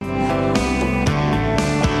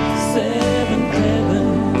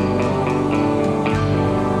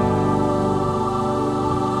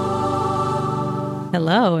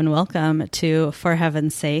Hello and welcome to For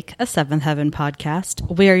Heaven's Sake, a Seventh Heaven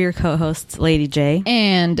podcast. We are your co-hosts, Lady J.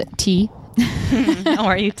 And T. How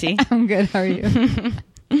are you, T? I'm good. How are you?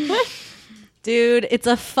 Dude, it's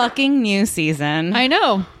a fucking new season. I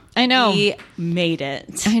know. We made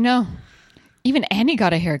it. I know. Even Annie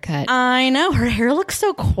got a haircut. I know. Her hair looks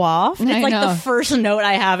so coiffed. It's like the first note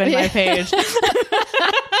I have in my page.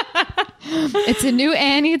 It's a new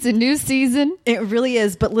Annie. It's a new season. It really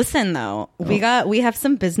is. But listen, though, we have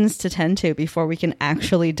some business to tend to before we can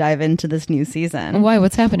actually dive into this new season. Why?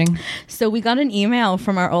 What's happening? So we got an email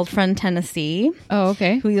from our old friend Tennessee. Oh,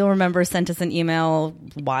 okay. Who you'll remember sent us an email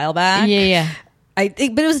a while back. Yeah. But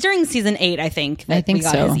it was during season 8, I think. That we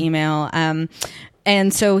got his email.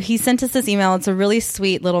 And so he sent us this email. It's a really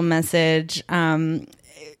sweet little message. In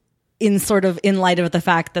light of the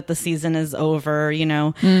fact that the season is over, you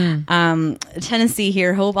know. Tennessee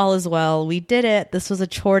here, hope all is well. We did it. This was a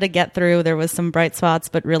chore to get through. There was some bright spots,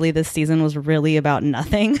 but really this season was really about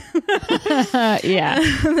nothing. Yeah.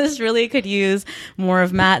 This really could use more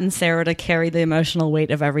of Matt and Sarah to carry the emotional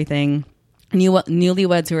weight of everything.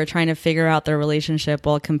 Newlyweds who are trying to figure out their relationship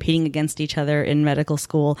while competing against each other in medical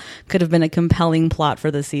school could have been a compelling plot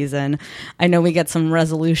for the season. I know we get some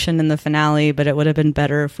resolution in the finale, but it would have been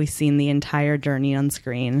better if we seen the entire journey on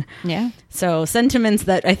screen. Yeah. So sentiments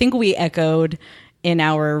that I think we echoed in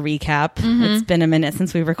our recap. It's been a minute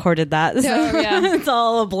since we recorded that. So yeah. It's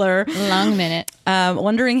all a blur. Long minute.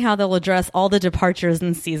 Wondering how they'll address all the departures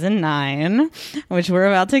in season 9, which we're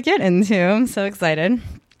about to get into. I'm so excited.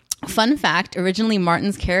 Fun fact, originally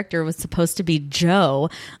Martin's character was supposed to be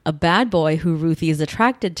Joe, a bad boy who Ruthie is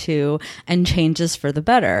attracted to and changes for the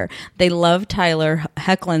better. They love Tyler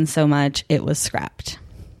Hoechlin so much, it was scrapped.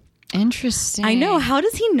 Interesting. I know. How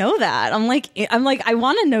does he know that? I'm like, I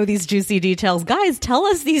want to know these juicy details. Guys, tell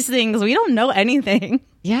us these things. We don't know anything.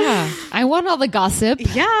 Yeah. I want all the gossip.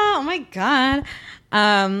 Yeah. Oh my God.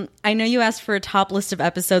 I know you asked for a top list of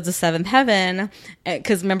episodes of Seventh Heaven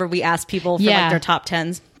because remember we asked people for like their top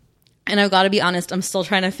 10s. And I've got to be honest, I'm still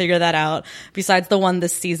trying to figure that out. Besides the one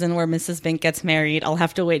this season where Mrs. Bink gets married, I'll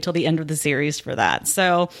have to wait till the end of the series for that.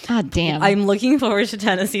 So, damn. I'm looking forward to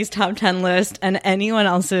Tennessee's top 10 list, and anyone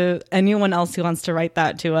else who wants to write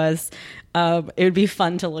that to us. It would be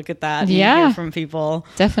fun to look at that and hear from people.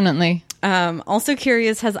 Definitely. Also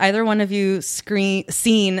curious, has either one of you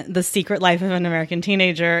seen The Secret Life of an American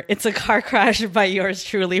Teenager? It's a car crash by yours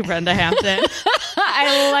truly, Brenda Hampton.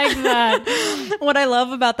 I like that. What I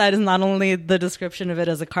love about that is not only the description of it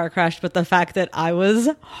as a car crash, but the fact that I was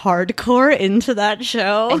hardcore into that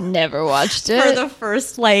show. I never watched it. For the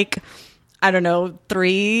first, 3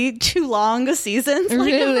 too long seasons.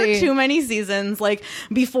 Really? Too many seasons.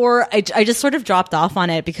 Before, I just sort of dropped off on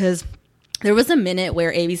it because there was a minute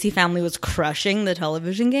where ABC Family was crushing the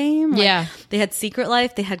television game. They had Secret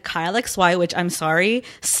Life. They had Kyle XY, which I'm sorry,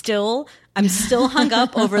 I'm still hung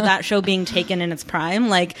up over that show being taken in its prime.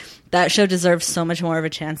 That show deserves so much more of a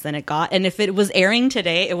chance than it got. And if it was airing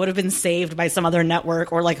today, it would have been saved by some other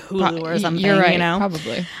network or Hulu or something. You're right, you know?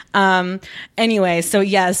 probably. Anyway, so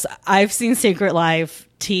yes, I've seen Secret Life.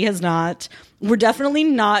 T has not. We're definitely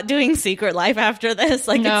not doing Secret Life after this.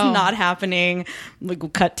 It's not happening.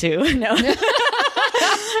 Cut to. No.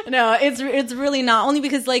 No, it's really not. Only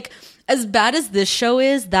because as bad as this show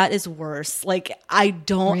is, that is worse. I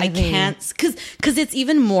can't, because it's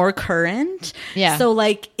even more current. Yeah. So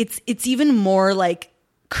it's even more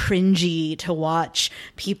cringy to watch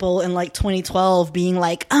people in 2012 being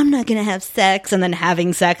I'm not gonna have sex and then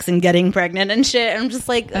having sex and getting pregnant and shit. I'm just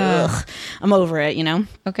ugh, I'm over it, you know?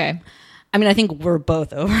 Okay. I mean, I think we're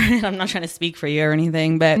both over it. I'm not trying to speak for you or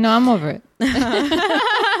anything, but no, I'm over it.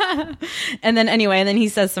 And then he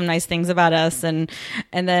says some nice things about us, and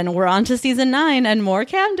then we're on to season 9 and more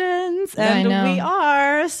Camdens, and we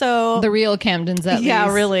are so the real Camdens, at least.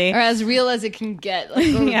 Yeah, really, or as real as it can get.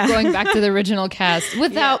 Going back to the original cast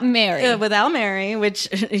without Mary, which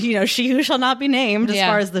she who shall not be named as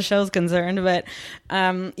far as the show's concerned. But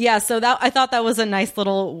so that I thought that was a nice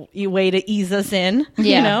little way to ease us in.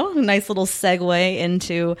 A nice little segue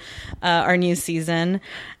into our new season.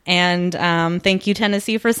 And thank you,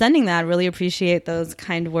 Tennessee, for sending that. Really appreciate those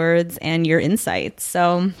kind words and your insights.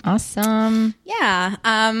 So awesome.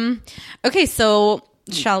 Yeah. Okay, so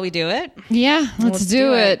shall we do it? Yeah, let's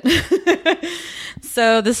do it.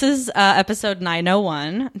 So this is episode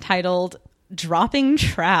 901, titled Dropping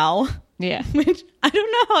Trow. Yeah. Which I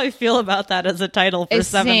don't know how I feel about that as a title for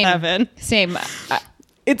Seventh Heaven. Same.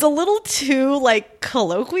 It's a little too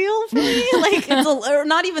colloquial for me. Or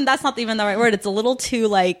not even, that's not even the right word. It's a little too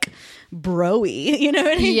bro-y. You know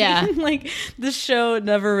what I mean? Yeah. This show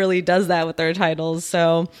never really does that with their titles.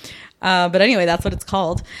 So But anyway, that's what it's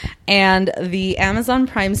called. And the Amazon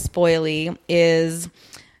Prime spoilie is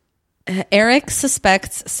Eric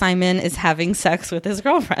suspects Simon is having sex with his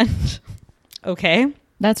girlfriend. Okay.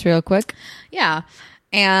 That's real quick. Yeah.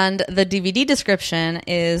 And the DVD description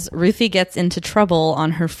is Ruthie gets into trouble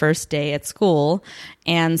on her first day at school,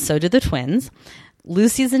 and so do the twins.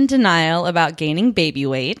 Lucy's in denial about gaining baby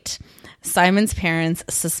weight. Simon's parents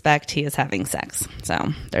suspect he is having sex. So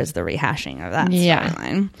there's the rehashing of that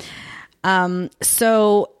storyline.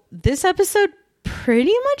 So this episode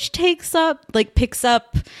pretty much picks up,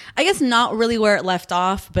 I guess not really where it left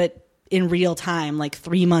off, but in real time, like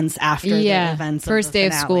 3 months after the events first of the day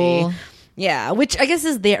finale. of school. Yeah, which I guess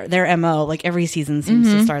is their MO. Like every season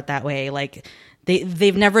seems to start that way. Like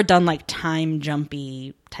they've never done like time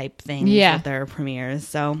jumpy type things with their premieres.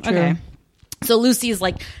 So okay. So Lucy's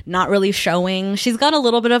like not really showing. She's got a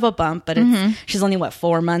little bit of a bump, but she's only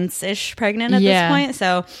 4 months ish pregnant at this point.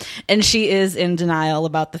 So, and she is in denial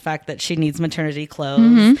about the fact that she needs maternity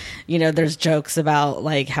clothes. You know, there's jokes about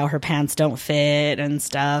like how her pants don't fit and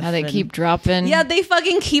stuff. How they keep dropping. Yeah, they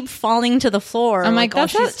fucking keep falling to the floor. I'm like, while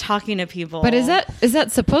she's talking to people. But is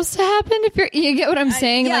that supposed to happen? If you get what I'm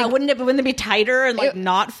saying? Yeah, like, wouldn't it be tighter and like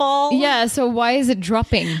not fall? Yeah. So why is it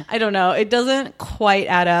dropping? I don't know. It doesn't quite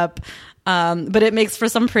add up. But it makes for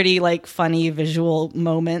some pretty like funny visual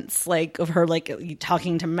moments, like of her like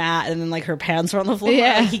talking to Matt, and then like her pants are on the floor.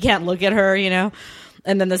 Yeah, like, he can't look at her, you know.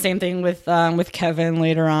 And then the same thing with Kevin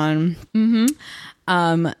later on.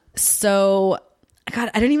 So,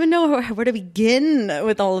 God, I don't even know where to begin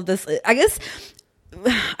with all of this. I guess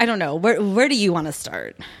I don't know. Where do you want to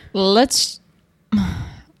start?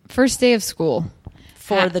 First day of school.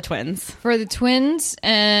 For the twins. For the twins,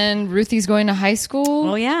 and Ruthie's going to high school.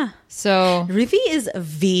 Oh, yeah. So Ruthie is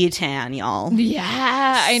V-tan, y'all. Yeah,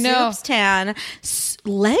 I know. Soups tan.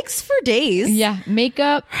 Legs for days. Yeah,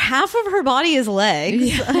 makeup. Half of her body is legs.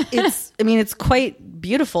 Yeah. It's quite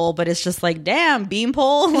beautiful, but it's just like, damn,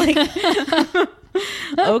 beanpole. Like,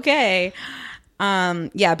 okay.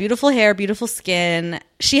 Yeah, beautiful hair, beautiful skin.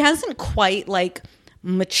 She hasn't quite like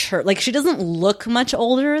mature, like she doesn't look much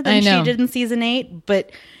older than she did in season 8,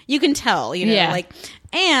 but you can tell, you know, like,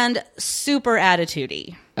 and super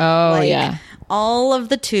attitude-y. Oh, like, yeah. All of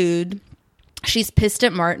the tude. She's pissed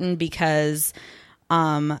at Martin because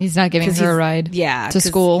he's not giving her a ride to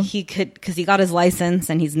school. Because he got his license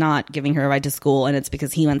and he's not giving her a ride to school, and it's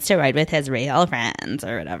because he wants to ride with his real friends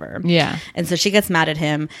or whatever. Yeah. And so she gets mad at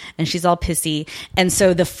him and she's all pissy. And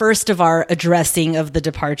so the first of our addressing of the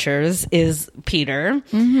departures is Peter.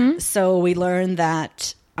 So we learn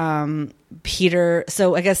that Peter,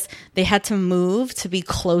 so I guess they had to move to be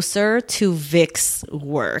closer to Vic's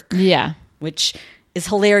work. Yeah. Which is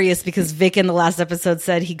hilarious because Vic in the last episode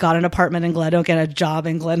said he got an apartment in Glen Oak and a job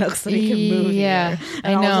in Glen Oak so he could move here.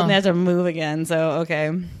 And all of a sudden they had to move again. So,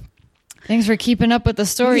 okay. Thanks for keeping up with the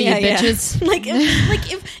story, you bitches. Yeah.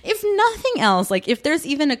 if nothing else, like if there's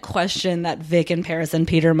even a question that Vic and Paris and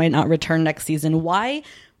Peter might not return next season, why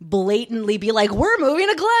blatantly be like, we're moving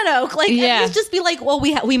to Glen Oak? Like, at least just be like, well,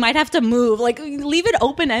 we might have to move. Like, leave it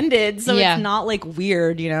open-ended so it's not like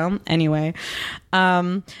weird, you know? Anyway.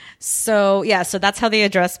 So that's how they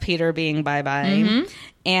address Peter being bye-bye.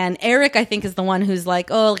 And Eric, I think, is the one who's like,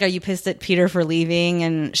 oh, like, are you pissed at Peter for leaving?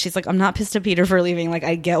 And she's like, I'm not pissed at Peter for leaving. Like,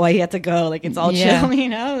 I get why he had to go. Like, it's all chill, you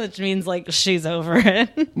know? Which means, like, she's over it.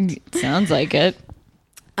 Sounds like it.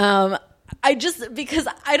 Because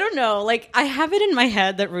I don't know, like, I have it in my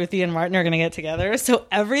head that Ruthie and Martin are going to get together. So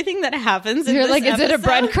everything that happens in You're this like, episode, is it a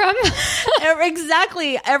breadcrumb?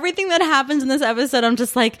 Exactly. Everything that happens in this episode, I'm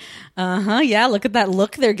just like, yeah, look at that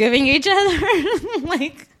look they're giving each other.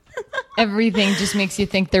 Like, everything just makes you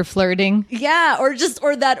think they're flirting. Yeah, or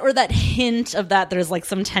that hint of that there's like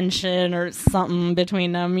some tension or something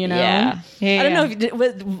between them, you know? Yeah. I don't know if you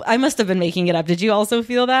did, I must have been making it up. Did you also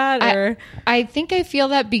feel that? Or I think I feel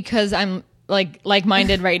that because I'm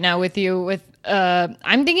like-minded right now with you. With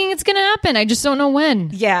I'm thinking it's gonna happen. I just don't know when.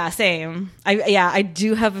 Yeah, same. I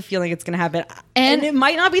do have a feeling it's gonna happen, and it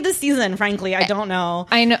might not be this season. Frankly, I don't know.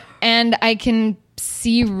 I know, and I can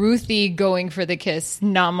see Ruthie going for the kiss,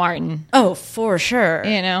 not Martin. Oh, for sure.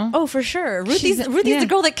 You know? Oh, for sure. Ruthie's the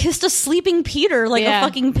girl that kissed a sleeping Peter like a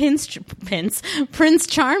fucking Prince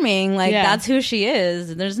Charming. Like, that's who she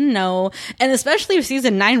is. There's no... And especially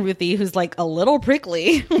season 9 Ruthie, who's like a little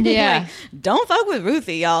prickly. Yeah. Like, don't fuck with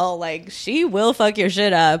Ruthie, y'all. Like, she will fuck your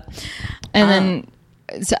shit up. And then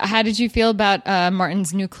So how did you feel about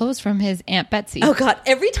Martin's new clothes from his Aunt Betsy? Oh God!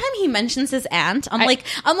 Every time he mentions his aunt, I'm like,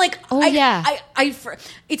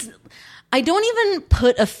 I don't even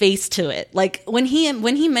put a face to it. Like when he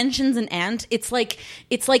mentions an aunt, it's like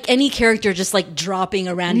any character just like dropping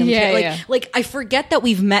a random like I forget that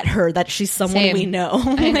we've met her, that she's someone we know.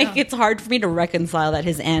 Like it's hard for me to reconcile that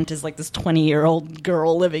his aunt is like this 20-year-old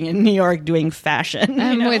girl living in New York doing fashion.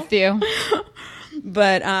 I'm with you.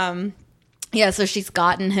 But yeah, so she's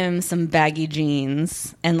gotten him some baggy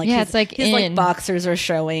jeans, and like his like boxers are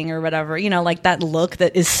showing or whatever. You know, like that look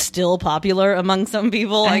that is still popular among some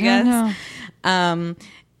people, I guess. Know.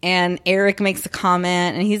 And Eric makes a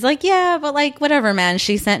comment, and he's like, "Yeah, but like whatever, man.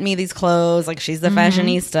 She sent me these clothes. Like she's the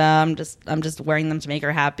fashionista. I'm just wearing them to make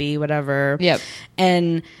her happy, whatever." Yep.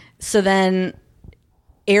 And so then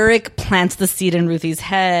Eric plants the seed in Ruthie's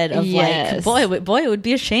head of like, boy, it would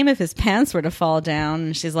be a shame if his pants were to fall down.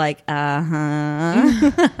 And she's like,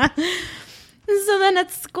 So then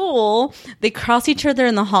at school, they cross each other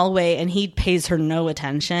in the hallway, and he pays her no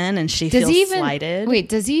attention, and she feels slighted. Wait,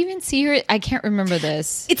 does he even see her? I can't remember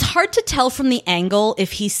this. It's hard to tell from the angle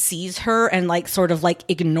if he sees her and like sort of like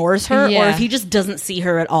ignores her, or if he just doesn't see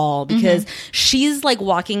her at all, because she's like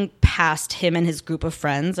walking past him and his group of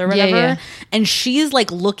friends or whatever, and she's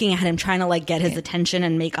like looking at him, trying to like get his attention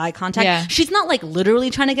and make eye contact. Yeah. She's not like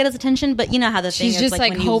literally trying to get his attention, but you know how the thing is,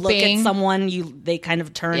 like when you look at someone, they kind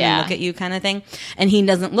of turn and look at you, kind of thing. And he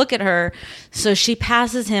doesn't look at her, so she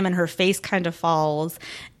passes him and her face kind of falls,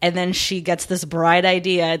 and then she gets this bright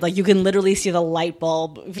idea, like you can literally see the light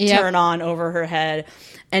bulb turn on over her head,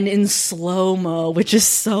 and in slow-mo, which is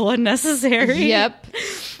so unnecessary,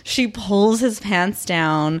 she pulls his pants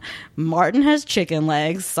down. Martin has chicken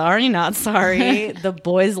legs. Sorry, not sorry. The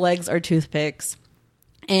boy's legs are toothpicks.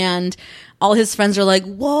 And all his friends are like,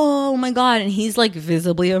 whoa, oh my God. And he's like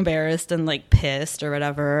visibly embarrassed and like pissed or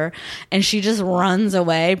whatever. And she just runs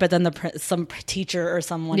away. But then some teacher or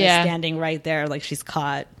someone is standing right there, like she's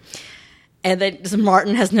caught. And then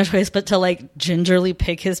Martin has no choice but to like gingerly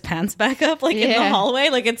pick his pants back up, like in the hallway.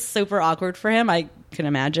 Like it's super awkward for him, I can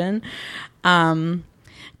imagine.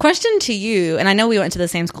 Question to you, and I know we went to the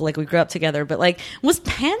same school, like we grew up together, but like, was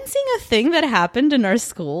pantsing a thing that happened in our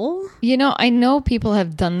school? You know, I know people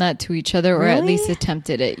have done that to each other, or at least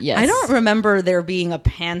attempted it. Yes. I don't remember there being a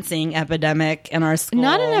pantsing epidemic in our school.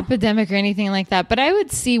 Not an epidemic or anything like that, but I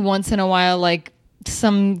would see once in a while, like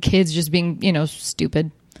some kids just being, you know, stupid,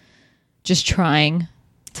 just trying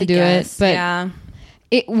to do it. But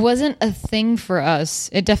it wasn't a thing for us.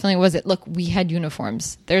 It definitely wasn't. Look, we had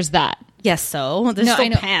uniforms. There's that. Yes, so there's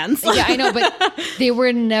still pants. Yeah, I know, but they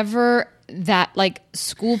were never that, like,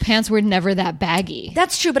 school pants were never that baggy.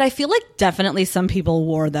 That's true, but I feel like definitely some people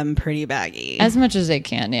wore them pretty baggy. As much as they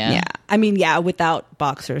can, Yeah. I mean, without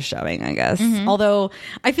boxers showing, I guess. Although,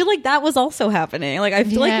 I feel like that was also happening. Like, I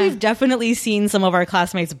feel like we've definitely seen some of our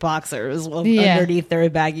classmates' boxers underneath their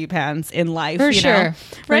baggy pants in life. For sure.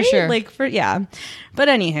 Right? For sure. Like, But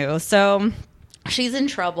anywho, so she's in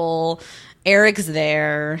trouble. Eric's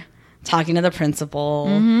there, talking to the principal,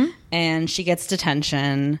 and she gets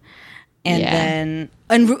detention, and then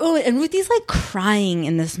and Ruthie's like crying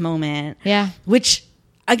in this moment, which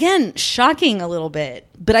again, shocking a little bit,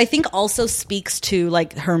 but I think also speaks to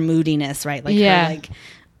like her moodiness, right? Like her like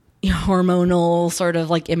hormonal sort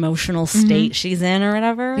of like emotional state she's in or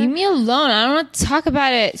whatever. Leave me alone. I don't want to talk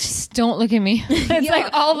about it. Just don't look at me. It's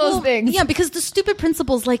like all those things. Yeah, because the stupid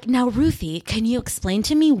principal's like, now Ruthie, can you explain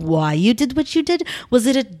to me why you did what you did? Was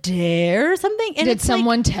it a dare or something? And did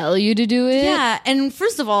someone tell you to do it? Yeah, and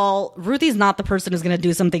first of all, Ruthie's not the person who's going to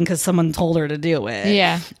do something because someone told her to do it.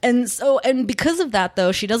 Yeah. And because of that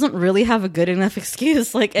though, she doesn't really have a good enough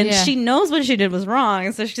excuse. Like, and she knows what she did was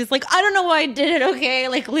wrong. So she's like, I don't know why I did it. Okay,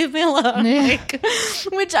 like leave me alone. Like,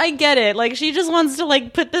 which I get it. Like she just wants to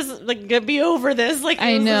like put this, like be over this. Like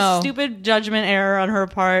I know, a stupid judgment error on her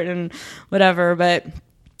part and whatever. But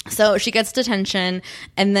so she gets detention,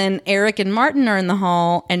 and then Eric and Martin are in the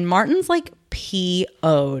hall, and Martin's like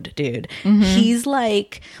PO'd, dude. He's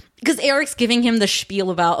like, because Eric's giving him the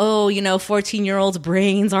spiel about, 14-year-olds'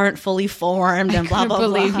 brains aren't fully formed and blah, blah, blah. I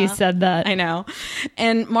can't believe he said that. I know.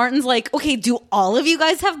 And Martin's like, okay, do all of you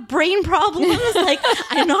guys have brain problems? Like,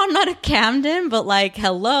 I know I'm not a Camden, but like,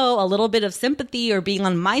 hello, a little bit of sympathy or being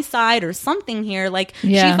on my side or something here. Like,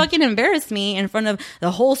 she fucking embarrassed me in front of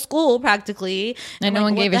the whole school practically. And no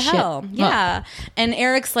one gave a shit. Yeah. And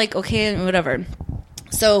Eric's like, okay, whatever.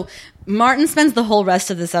 So Martin spends the whole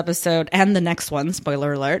rest of this episode and the next one,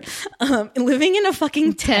 spoiler alert, living in a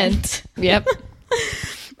fucking tent. Yep.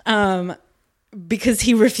 because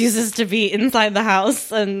he refuses to be inside the house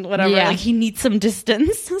and whatever. Yeah. Like, he needs some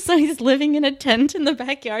distance. So he's living in a tent in the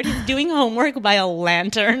backyard. He's doing homework by a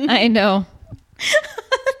lantern. I know.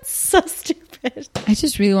 It's so stupid. I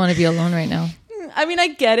just really want to be alone right now. I mean, I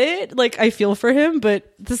get it. Like, I feel for him, but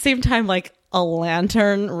at the same time, like, a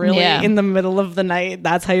lantern really in the middle of the night,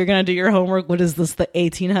 that's how you're going to do your homework? What is this, the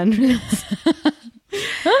 1800s?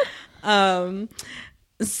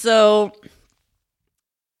 So...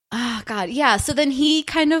 Oh, God. Yeah. So then he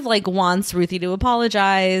kind of like wants Ruthie to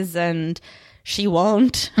apologize, and she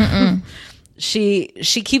won't. She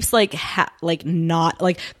keeps like not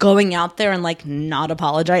like going out there and like not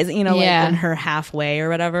apologizing, you know, like in her halfway or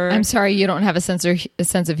whatever. I'm sorry, you don't have a sense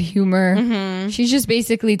of humor. Mm-hmm. She's just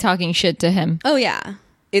basically talking shit to him. Oh yeah,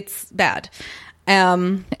 it's bad.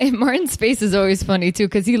 And Martin's face is always funny too,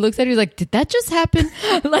 because he looks at her like, did that just happen?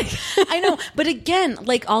 Like, I know, but again,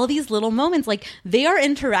 like all these little moments, like they are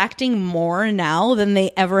interacting more now than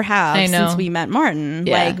they ever have since we met Martin.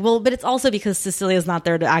 Yeah. Like, well, but it's also because Cecilia's not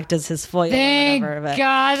there to act as his foil. Thank or whatever, but.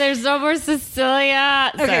 God, there's no more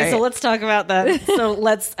Cecilia. Okay, so let's talk about that. So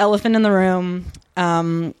elephant in the room.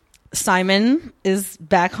 Simon is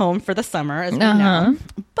back home for the summer, as we know,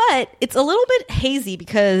 but it's a little bit hazy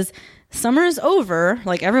because summer is over,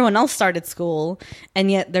 like everyone else started school,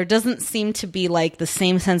 and yet there doesn't seem to be like the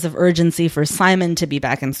same sense of urgency for Simon to be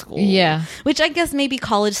back in school. Yeah. Which I guess maybe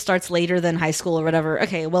college starts later than high school or whatever.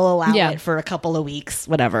 Okay, we'll allow it for a couple of weeks,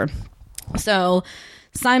 whatever. So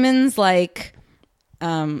Simon's like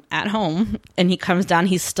at home, and he comes down.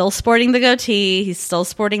 He's still sporting the goatee. He's still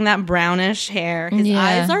sporting that brownish hair. His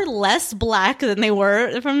eyes are less black than they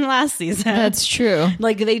were from last season. That's true.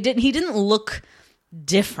 Like he didn't look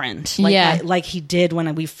different like he did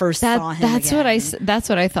when we first saw him that's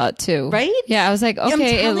what I thought too, right? Yeah, I was like,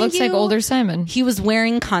 okay, it looks like older Simon. He was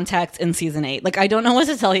wearing contacts in season 8. Like, I don't know what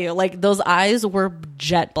to tell you. Like, those eyes were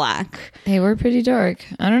jet black. They were pretty dark.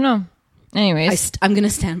 I don't know. Anyways, I'm gonna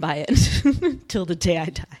stand by it till the day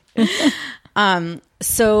I die.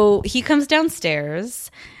 So he comes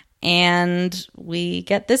downstairs and we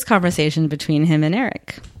get this conversation between him and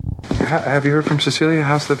Eric. Have you heard from Cecilia?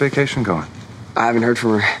 How's the vacation going? I haven't heard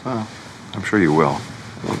from her. Oh, I'm sure you will.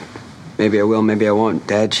 Well, maybe I will, maybe I won't.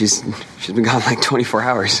 Dad, she's been gone like 24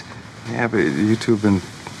 hours. Yeah, but you two have been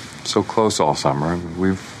so close all summer.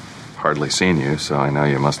 We've hardly seen you, so I know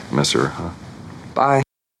you must miss her, huh? Bye.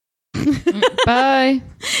 Bye.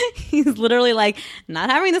 He's literally like, not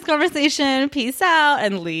having this conversation, peace out,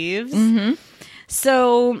 and leaves. Mm-hmm.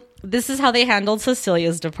 So this is how they handled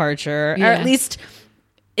Cecilia's departure, or at least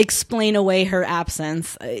explain away her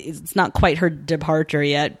absence. It's not quite her departure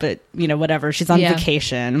yet, but you know, whatever. She's on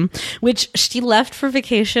vacation, which she left for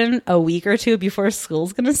vacation a week or two before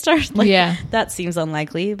school's gonna start. Like, that seems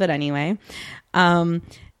unlikely, but anyway.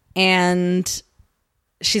 And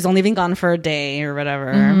she's only been gone for a day or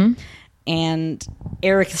whatever. Mm-hmm. And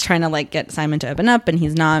Eric is trying to like get Simon to open up, and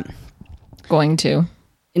he's not going to.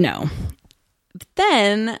 No. But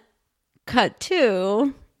then cut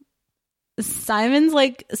to Simon's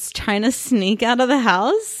like trying to sneak out of the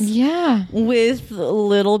house. Yeah. With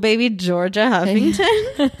little baby Georgia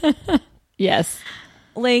Huffington. Yes.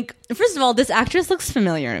 Like, first of all, this actress looks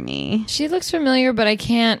familiar to me. She looks familiar, but I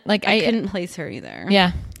can't, like, I couldn't place her either.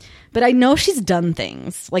 Yeah. But I know she's done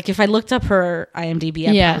things. Like, if I looked up her IMDb,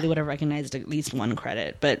 I probably would have recognized at least one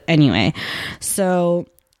credit. But anyway, so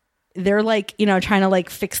they're like, you know, trying to like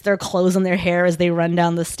fix their clothes and their hair as they run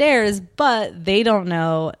down the stairs, but they don't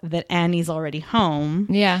know that Annie's already home.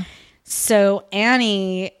 Yeah. So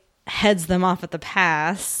Annie heads them off at the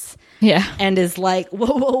pass. Yeah. And is like,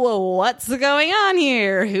 whoa, what's going on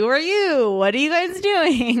here? Who are you? What are you guys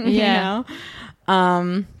doing? Yeah. You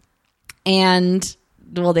know? And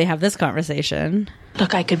well, they have this conversation.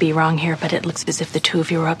 Look, I could be wrong here, but it looks as if the two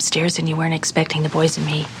of you were upstairs and you weren't expecting the boys and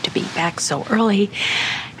me to be back so early.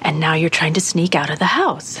 And now you're trying to sneak out of the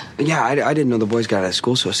house. Yeah, I didn't know the boys got out of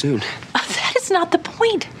school so soon. That is not the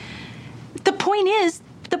point. The point is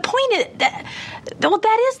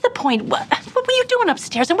that is the point. What were you doing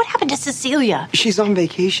upstairs, and what happened to Cecilia? She's on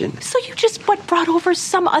vacation. So you just brought over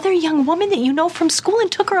some other young woman that you know from school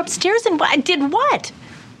and took her upstairs and did what?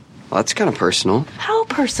 Well, that's kind of personal. How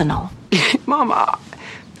personal? Mom,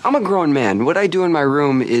 I'm a grown man. What I do in my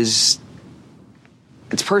room it's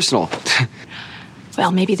personal.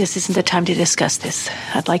 Well, maybe this isn't the time to discuss this.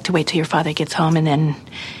 I'd like to wait till your father gets home and then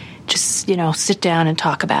just, sit down and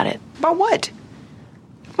talk about it. About what?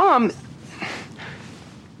 Mom,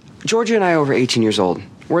 Georgia and I are over 18 years old.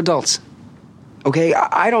 We're adults. Okay?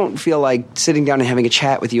 I don't feel like sitting down and having a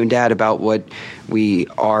chat with you and Dad about what we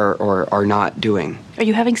are or are not doing. Are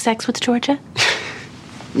you having sex with Georgia?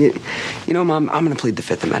 You know, Mom, I'm going to plead the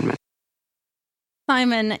Fifth Amendment.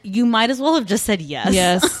 Simon, you might as well have just said yes.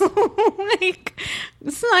 Yes. Like,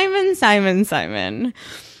 Simon.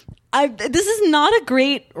 This is not a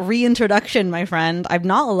great reintroduction, my friend. I'm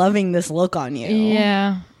not loving this look on you.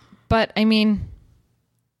 Yeah. But, I mean,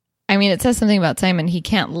 it says something about Simon. He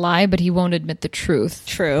can't lie, but he won't admit the truth.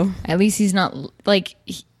 True. At least he's not, like...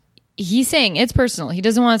 He's saying it's personal. He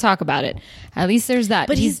doesn't want to talk about it. At least there's that.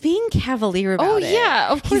 But he's being cavalier about it. Oh,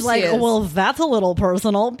 yeah. Of course he's like, well, that's a little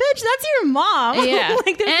personal. Bitch, that's your mom. Yeah.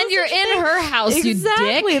 Like, and you're in her house,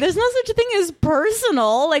 exactly. You dick. There's no such a thing as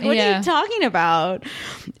personal. Like, what are you talking about?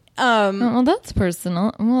 Well, that's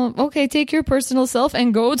personal. Well, okay, take your personal self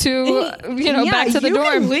and go to, back to the dorm.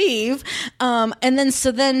 Can leave. And then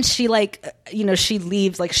she she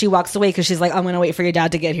leaves, like she walks away because she's like, I'm going to wait for your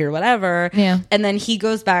dad to get here, whatever. Yeah. And then he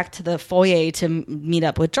goes back to the foyer to meet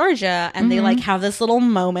up with Georgia, and they like have this little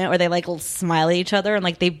moment where they like smile at each other, and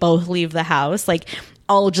like they both leave the house, like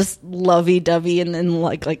all just lovey-dovey and then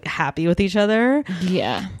like happy with each other.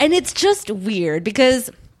 Yeah. And it's just weird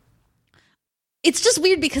because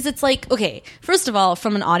it's like, okay, first of all,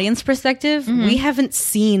 from an audience perspective, we haven't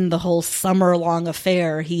seen the whole summer-long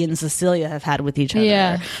affair he and Cecilia have had with each other.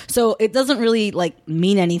 Yeah. So it doesn't really like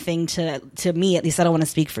mean anything to me, at least I don't want to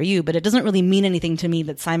speak for you, but it doesn't really mean anything to me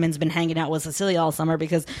that Simon's been hanging out with Cecilia all summer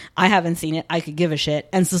because I haven't seen it. I could give a shit.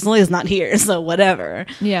 And Cecilia's not here, so whatever.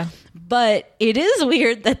 Yeah. But it is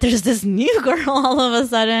weird that there's this new girl all of a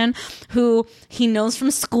sudden who he knows from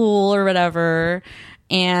school or whatever.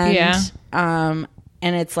 And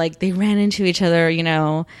and it's like they ran into each other, I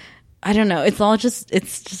don't know.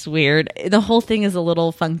 It's just weird. The whole thing is a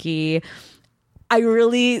little funky. I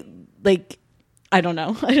really I don't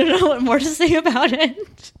know. I don't know what more to say about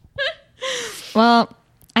it. Well,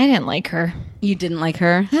 I didn't like her. You didn't like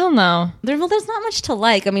her? Hell no. There's not much to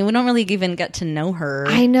like. I mean, we don't really even get to know her.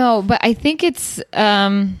 I know, but I think it's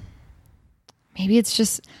maybe it's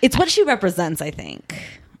just it's what she represents, I think.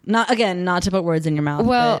 Not to put words in your mouth.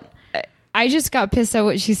 Well, I just got pissed at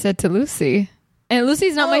what she said to Lucy. And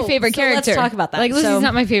Lucy's not my favorite character. Let's talk about that. Like, Lucy's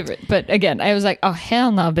not my favorite. But again, I was like, oh,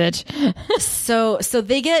 hell no, bitch. So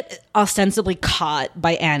they get ostensibly caught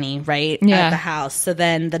by Annie, right? Yeah. At the house. So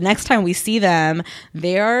then the next time we see them,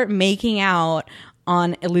 they're making out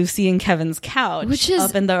on Lucy and Kevin's couch, which is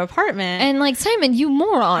up in their apartment. And like, Simon, you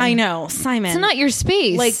moron. I know, Simon. It's not your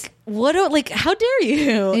space. Like, how dare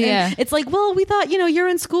you? Yeah. And it's like, well, we thought, you're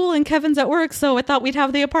in school and Kevin's at work, so I thought we'd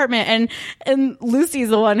have the apartment. And Lucy's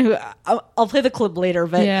the one who, I'll play the clip later,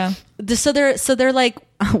 but yeah. So they're like,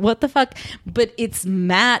 what the fuck? But it's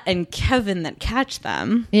Matt and Kevin that catch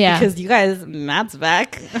them. Yeah. Because you guys, Matt's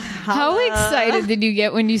back. How excited did you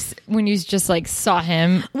get when you just like saw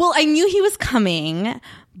him? Well, I knew he was coming,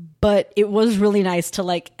 but it was really nice to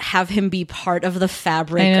like have him be part of the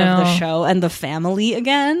fabric of the show and the family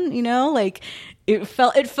again, like it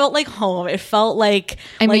felt like home. It felt like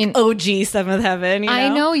OG Seventh Heaven. I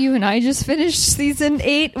know you and I just finished season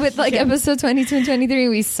 8 with episode 22 and 23.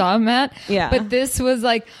 We saw Matt. Yeah. But this was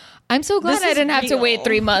like, I'm so glad I didn't have to wait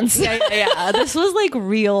 3 months. Yeah. This was like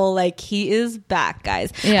real, like he is back,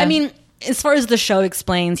 guys. Yeah. I mean, as far as the show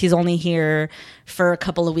explains, he's only here for a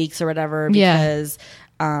couple of weeks or whatever because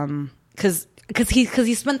because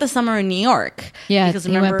he spent the summer in New York. Yeah, because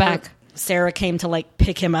remember, he went back. Sarah came to like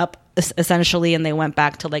pick him up essentially, and they went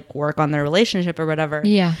back to like work on their relationship or whatever.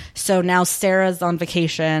 Yeah. So now Sarah's on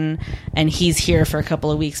vacation, and he's here for a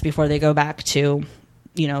couple of weeks before they go back to,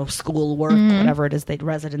 school, work, whatever it is,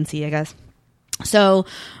 residency, I guess. So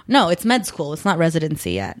no, it's med school. It's not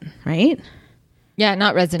residency yet, right? Yeah,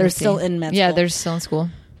 not residency. They're still in med school. Yeah, they're still in school.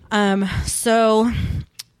 So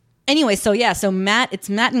anyway, so it's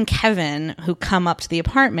Matt and Kevin who come up to the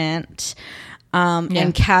apartment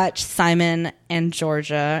and catch Simon and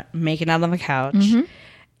Georgia making out on the couch. Mm-hmm.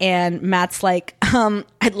 And Matt's like,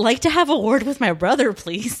 I'd like to have a word with my brother,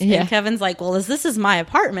 please. Yeah. And Kevin's like, well, as this is my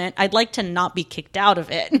apartment, I'd like to not be kicked out of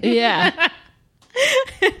it. Yeah.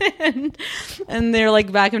 and they're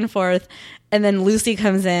like back and forth. And then Lucy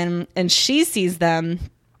comes in and she sees them.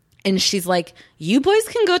 And she's like, you boys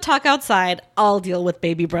can go talk outside. I'll deal with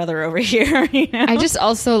baby brother over here. I just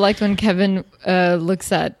also liked when Kevin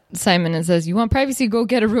looks at Simon and says, you want privacy? Go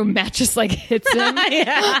get a room. Matt just like hits him.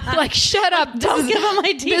 Like, shut up. Don't give him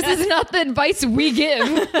ideas. This is not the advice we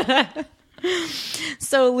give.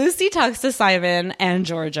 So Lucy talks to Simon and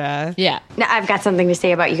Georgia. Yeah. Now, I've got something to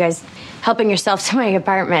say about you guys helping yourself to my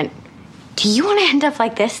apartment. Do you want to end up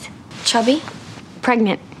like this? Chubby?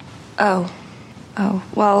 Pregnant? Oh,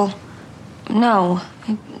 well, no.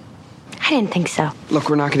 I didn't think so. Look,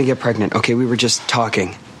 we're not going to get pregnant, okay? We were just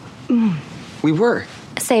talking. We were.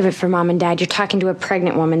 Save it for Mom and Dad. You're talking to a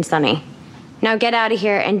pregnant woman, Sonny. Now get out of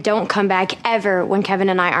here and don't come back ever when Kevin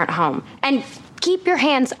and I aren't home. And keep your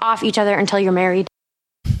hands off each other until you're married.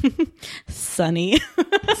 Sonny.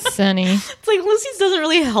 Sonny. It's like Lucy doesn't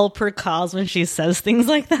really help her cause when she says things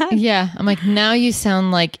like that. Yeah. I'm like, now you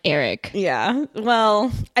sound like Eric. Yeah.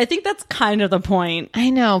 Well, I think that's kind of the point. I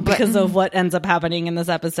know. But because of what ends up happening in this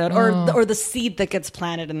episode. Or the seed that gets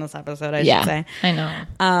planted in this episode, I should say. I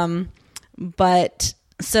know. But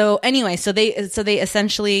so anyway, so they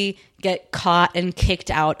essentially get caught and kicked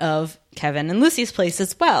out of Kevin and Lucy's place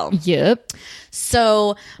as well. Yep.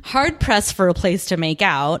 So hard pressed for a place to make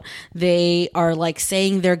out, they are like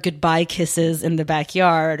saying their goodbye kisses in the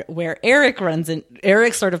backyard where Eric runs in.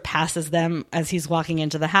 Eric sort of passes them as he's walking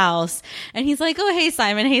into the house. And he's like, oh, hey,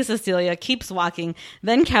 Simon. Hey, Cecilia. Keeps walking.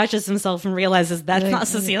 Then catches himself and realizes that's not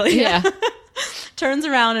Cecilia. Yeah. Turns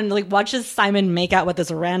around and like watches Simon make out with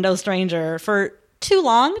this rando stranger for too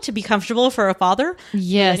long to be comfortable for a father.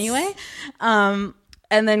 Yes. But anyway,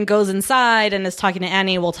 and then goes inside and is talking to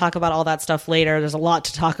Annie. We'll talk about all that stuff later. There's a lot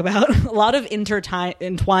to talk about. A lot of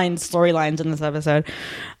entwined storylines in this episode.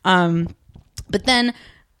 But then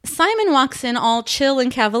Simon walks in all chill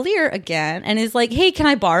and cavalier again and is like, hey, can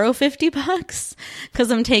I borrow $50?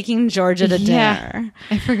 Because I'm taking Georgia to dinner.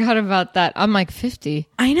 I forgot about that. I'm like, 50.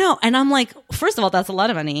 I know. And I'm like, first of all, that's a lot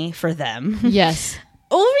of money for them. Yes.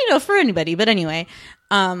 Or, for anybody. But anyway,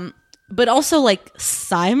 but also like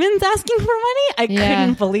Simon's asking for money. I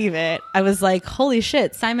couldn't believe it. I was like, holy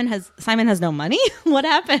shit, Simon has no money. What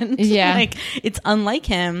happened? Yeah. Like, it's unlike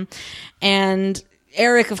him. And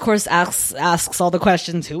Eric, of course, asks all the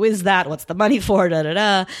questions. Who is that? What's the money for? Da, da,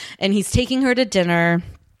 da. And he's taking her to dinner.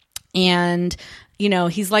 And,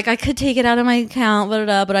 he's like, I could take it out of my account,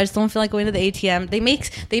 but I just don't feel like going to the ATM. They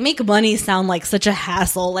make money sound like such a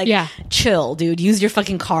hassle. Like, chill, dude. Use your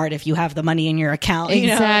fucking card if you have the money in your account.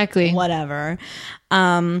 Exactly. Whatever.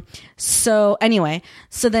 So anyway,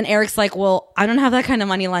 so then Eric's like, well, I don't have that kind of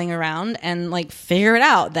money lying around, and like, figure it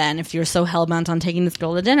out then if you're so hellbent on taking this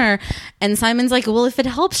girl to dinner. And Simon's like, well, if it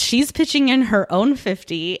helps, she's pitching in her own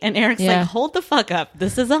 50. And Eric's like, hold the fuck up.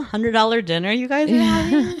 This is $100 dinner you guys are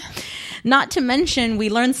having. Not to mention,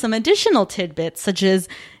 we learned some additional tidbits, such as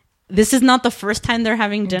this is not the first time they're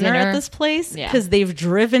having dinner at this place, because they've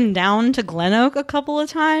driven down to Glen Oak a couple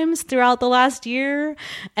of times throughout the last year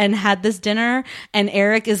and had this dinner. And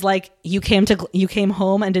Eric is like, you came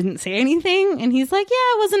home and didn't say anything. And he's like, yeah,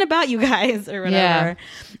 it wasn't about you guys or whatever. Yeah.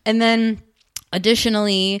 And then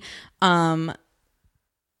additionally, we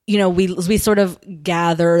sort of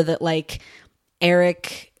gather that like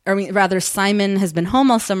Simon has been home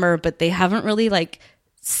all summer, but they haven't really like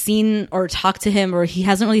seen or talked to him, or he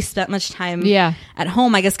hasn't really spent much time at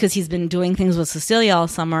home, I guess, because he's been doing things with Cecilia all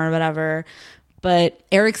summer or whatever. But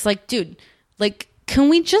Eric's like, dude, like, can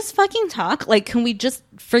we just fucking talk? Like, can we just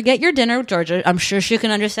forget your dinner with Georgia? I'm sure she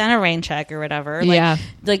can understand a rain check or whatever.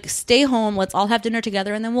 Like, stay home. Let's all have dinner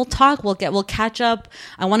together, and then we'll talk. We'll catch up.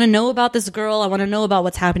 I want to know about this girl. I want to know about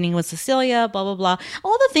what's happening with Cecilia. Blah blah blah.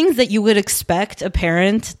 All the things that you would expect a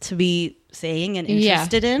parent to be saying and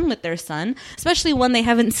interested in with their son, especially one they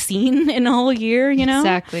haven't seen in a whole year.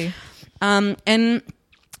 Exactly. And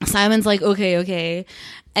Simon's like, okay.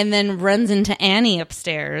 And then runs into Annie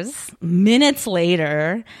upstairs minutes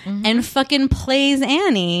later and fucking plays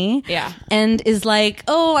Annie. Yeah. And is like,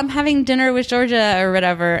 oh, I'm having dinner with Georgia or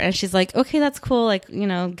whatever. And she's like, okay, that's cool. Like,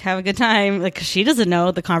 have a good time. Like, she doesn't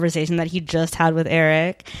know the conversation that he just had with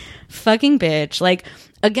Eric. Fucking bitch. Like,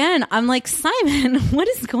 again, I'm like, Simon, what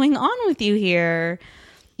is going on with you here?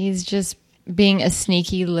 He's just being a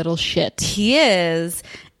sneaky little shit. He is.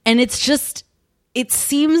 And it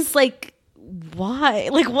seems like, why?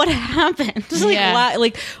 Like, what happened? Like, why?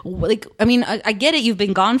 Like, I mean, I get it. You've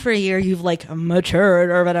been gone for a year. You've like matured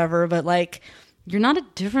or whatever, but like, you're not a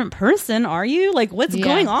different person, are you? Like, what's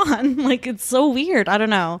going on? Like, it's so weird. I don't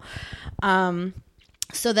know.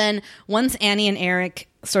 So then once Annie and Eric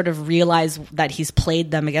sort of realize that he's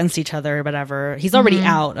played them against each other or whatever, he's already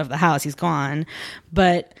out of the house. He's gone.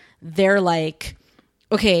 But they're like,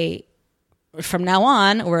 okay, from now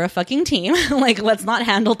on, we're a fucking team. Like, let's not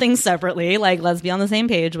handle things separately. Like, let's be on the same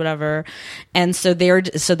page, whatever. And so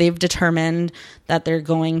they've determined that they're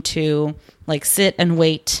going to like sit and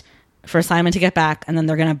wait for Simon to get back, and then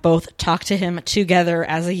they're going to both talk to him together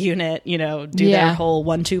as a unit, do their whole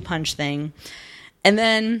 1-2 punch thing. And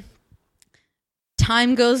then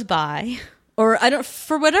time goes by, or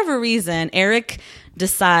for whatever reason, Eric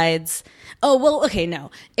decides, oh, well, okay, no.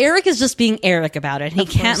 Eric is just being Eric about it. He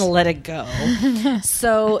can't let it go.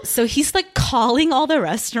 So he's like calling all the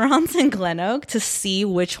restaurants in Glen Oak to see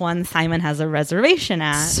which one Simon has a reservation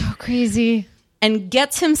at. So crazy. and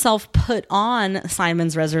gets himself put on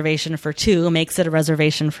Simon's reservation for 2, makes it a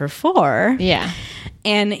reservation for 4. Yeah.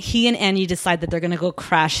 And he and Annie decide that they're going to go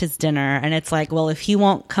crash his dinner. And it's like, well, if he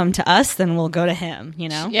won't come to us, then we'll go to him, you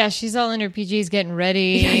know? Yeah, she's all in her PJs getting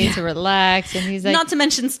ready to relax. And he's like... Not to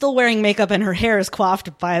mention still wearing makeup and her hair is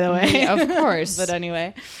coiffed, by the way. Yeah, of course. But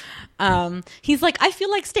anyway... he's like, I feel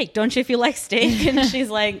like steak. Don't you feel like steak? And she's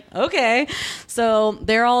like, okay. So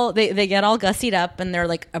they get all gussied up and they're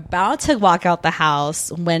like about to walk out the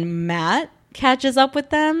house when Matt catches up with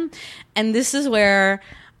them. And this is where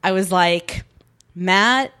I was like,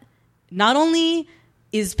 Matt, not only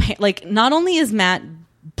is Matt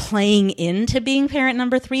playing into being parent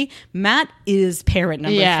number 3, Matt is parent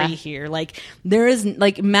number 3 here. Like there is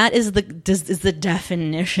like Matt is the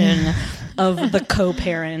definition of the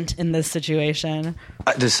co-parent in this situation.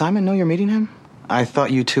 Does Simon know you're meeting him? I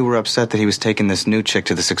thought you two were upset that he was taking this new chick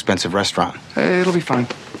to this expensive restaurant. It'll be fine.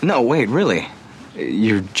 No, wait, really?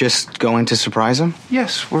 You're just going to surprise him?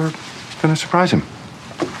 Yes, we're going to surprise him.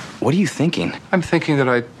 What are you thinking? I'm thinking that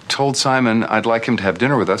I told Simon I'd like him to have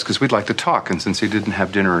dinner with us because we'd like to talk. And since he didn't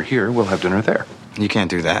have dinner here, we'll have dinner there. You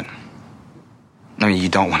can't do that. I mean, you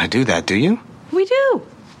don't want to do that, do you? We do.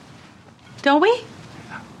 Don't we?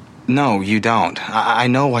 No, you don't. I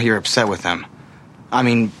know why you're upset with them. I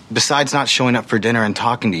mean, besides not showing up for dinner and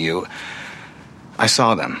talking to you, I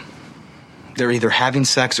saw them. They're either having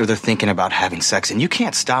sex or they're thinking about having sex, and you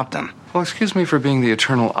can't stop them. Well, excuse me for being the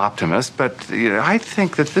eternal optimist, but I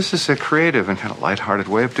think that this is a creative and kind of lighthearted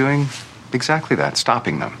way of doing exactly that,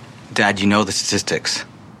 stopping them. Dad, you know the statistics.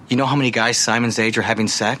 You know how many guys Simon's age are having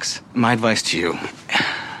sex? My advice to you,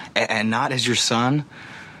 and not as your son,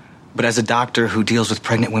 but as a doctor who deals with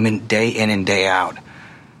pregnant women day in and day out,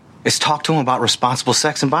 is talk to him about responsible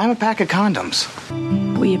sex and buy him a pack of condoms.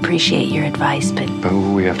 We appreciate your advice, but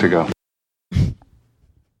we have to go.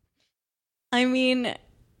 I mean,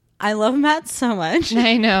 I love Matt so much.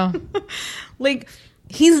 I know. Like,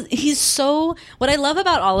 he's so... What I love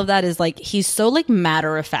about all of that is, like, he's so, like,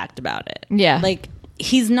 matter-of-fact about it. Yeah. Like,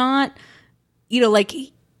 he's not... You know, like...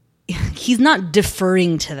 He's not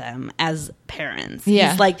deferring to them as parents.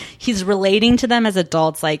 Yeah. He's like, he's relating to them as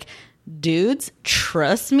adults, like... Dudes,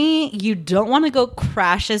 trust me, you don't want to go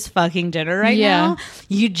crash his fucking dinner right now.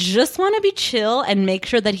 You just want to be chill and make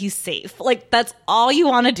sure that he's safe. Like, that's all you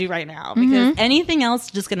want to do right now. Because anything else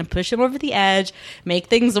is just going to push him over the edge, make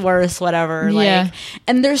things worse, whatever. Yeah. Like,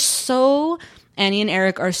 and they're so... Annie and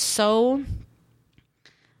Eric are so...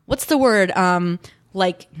 What's the word?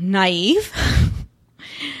 Like, naive.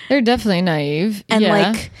 They're definitely naive. And,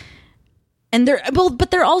 like... And they're... Well, but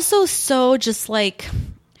they're also so just, like...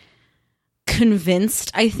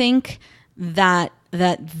 convinced, I think, that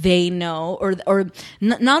they know, or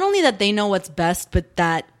not only that they know what's best, but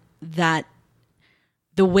that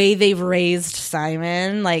the way they've raised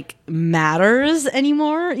Simon, like, matters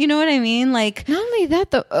anymore. You know what I mean? Like, not only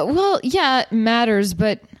that, though. Well, yeah, it matters,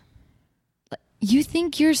 but you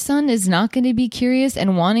think your son is not going to be curious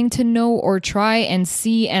and wanting to know or try and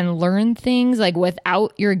see and learn things, like,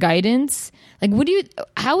 without your guidance? Like,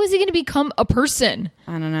 how is he going to become a person?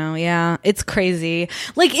 I don't know. Yeah, it's crazy.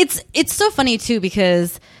 Like, it's so funny too,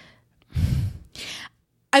 because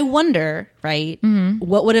I wonder, right,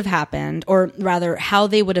 what would have happened, or rather how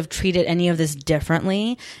they would have treated any of this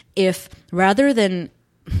differently if, rather than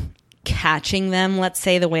catching them, let's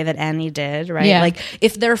say the way that Annie did, right? Yeah. Like,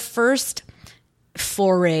 if their first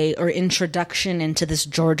foray or introduction into this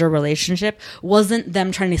Georgia relationship wasn't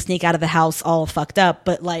them trying to sneak out of the house all fucked up,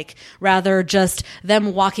 but like rather just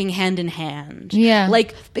them walking hand in hand. Yeah.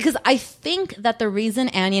 Like, because I think that the reason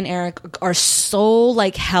Annie and Eric are so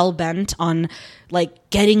like hell bent on like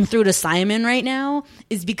getting through to Simon right now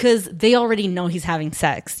is because they already know he's having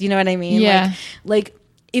sex. You know what I mean? Yeah. Like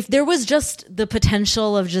if there was just the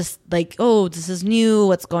potential of just like, oh, this is new,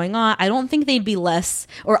 what's going on, I don't think they'd be less,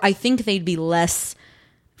 or I think they'd be less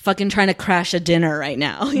fucking trying to crash a dinner right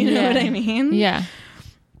now. You know what I mean? Yeah.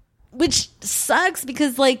 Which sucks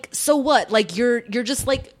because like, so what? Like you're just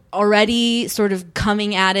like already sort of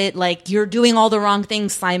coming at it like you're doing all the wrong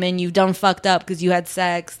things, Simon. You done fucked up because you had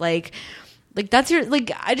sex. Like that's your,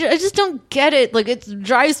 like, I just don't get it. Like, it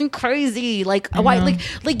drives me crazy. Like, why,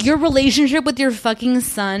 like your relationship with your fucking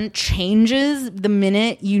son changes the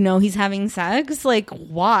minute you know he's having sex? Like,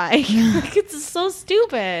 why? Like, it's so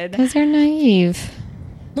stupid. Because they're naive.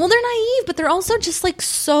 Well, they're naive, but they're also just like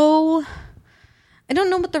so, I don't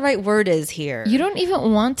know what the right word is here. You don't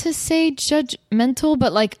even want to say judgmental,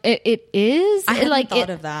 but like it is. I hadn't thought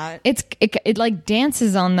of that. It like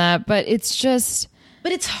dances on that, but it's just...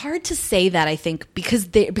 But it's hard to say that, I think,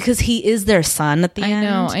 because he is their son at the end.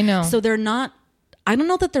 I know. So they're not. I don't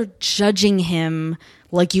know that they're judging him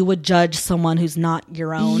like you would judge someone who's not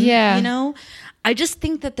your own. Yeah. You know? I just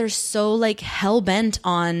think that they're so like hell bent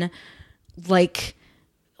on like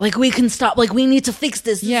we can stop, like we need to fix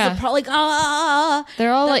this. Yeah. This is like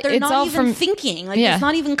they're all like, they're it's not all even from thinking. Like it's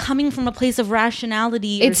not even coming from a place of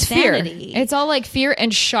rationality or it's sanity. Fear. It's all like fear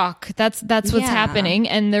and shock. That's what's happening,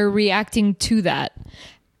 and they're reacting to that.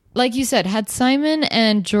 Like you said, had Simon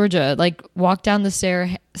and Georgia like walked down the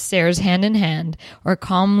stairs hand in hand or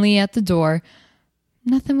calmly at the door,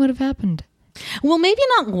 nothing would have happened. Well, maybe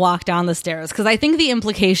not walk down the stairs, because I think the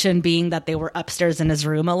implication being that they were upstairs in his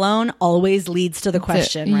room alone always leads to the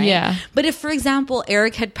question, right? Yeah. But if, for example,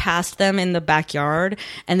 Eric had passed them in the backyard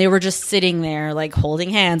and they were just sitting there like holding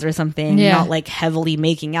hands or something, not like heavily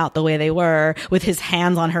making out the way they were with his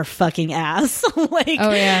hands on her fucking ass.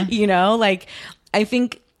 Like, you know, like I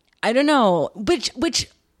think, I don't know,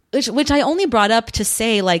 which I only brought up to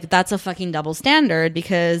say like that's a fucking double standard,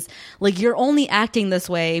 because like you're only acting this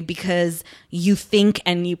way because you think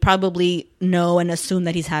and you probably know and assume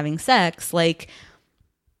that he's having sex. Like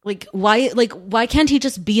why can't he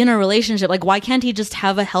just be in a relationship? Like why can't he just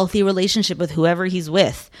have a healthy relationship with whoever he's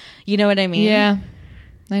with? You know what I mean? Yeah,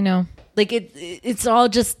 I know. Like it's all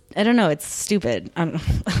just, I don't know, it's stupid.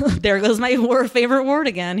 There goes my favorite word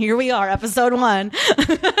again. Here we are, episode 1.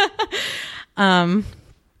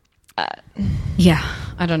 Yeah,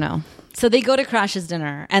 I don't know. So they go to Crash's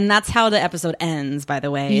dinner, and that's how the episode ends, by the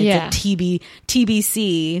way. It's a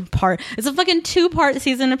TBC part. It's a fucking 2-part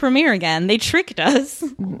season premiere again. They tricked us.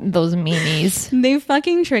 Those meanies. They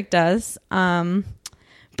fucking tricked us.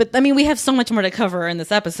 But I mean, we have so much more to cover in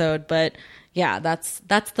this episode, but yeah, that's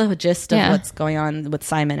the gist of what's going on with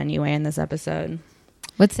Simon anyway in this episode.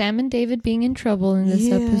 With Sam and David being in trouble in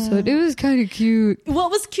this episode. It was kind of cute.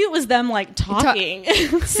 What was cute was them like talking.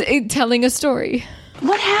 Telling a story.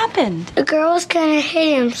 What happened? The girl was gonna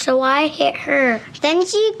hit him, so I hit her. Then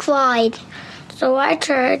she cried, so I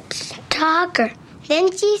tried to hug her.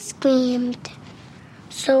 Then she screamed,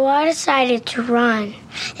 so I decided to run.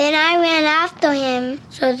 Then I ran after him,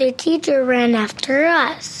 so the teacher ran after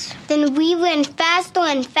us. Then we went faster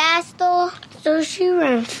and faster, so she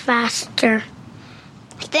ran faster.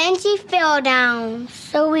 Then she fell down,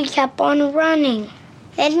 so we kept on running.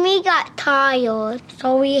 Then we got tired,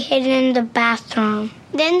 so we hid in the bathroom.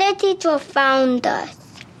 Then the teacher found us,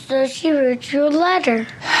 so she wrote you a letter.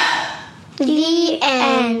 The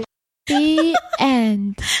end. The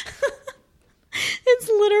end. It's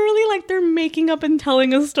literally like they're making up and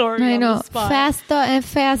telling a story. I know. On the spot. Faster and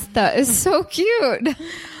faster. It's so cute.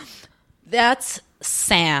 That's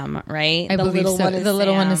Sam, right? I believe so. The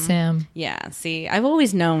little one is Sam. Yeah. See, I've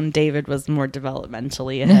always known David was more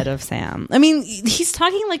developmentally ahead of Sam. I mean, he's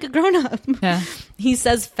talking like a grown-up. Yeah. He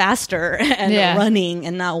says faster and running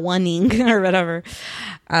and not wanting or whatever.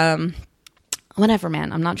 Whatever,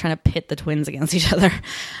 man. I'm not trying to pit the twins against each other.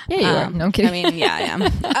 Yeah, you are. No, I'm kidding. I mean, yeah, I am.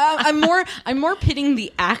 I'm more pitting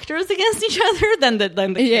the actors against each other than the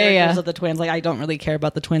characters of the twins. Like, I don't really care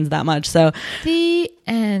about the twins that much. So the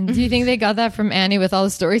end. Do you think they got that from Annie with all the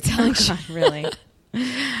storytelling? Oh, God, really?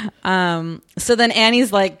 So then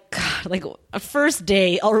Annie's like, God, like a first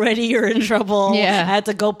date already, you're in trouble. Yeah. I had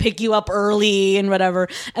to go pick you up early and whatever.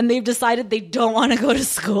 And they've decided they don't want to go to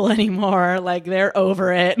school anymore. Like they're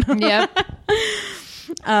over it. Yep.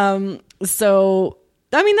 So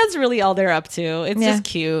I mean, that's really all they're up to. It's just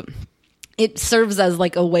cute. It serves as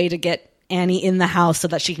like a way to get Annie in the house so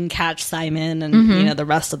that she can catch Simon and you know the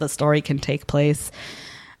rest of the story can take place.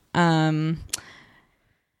 And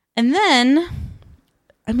then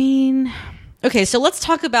I mean, okay, so let's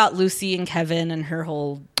talk about Lucy and Kevin and her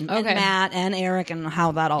whole and Matt and Eric and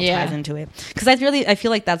how that all ties into it. Because I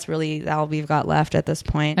feel like that's really all we've got left at this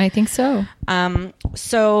point. I think so.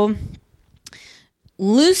 So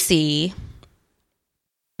Lucy,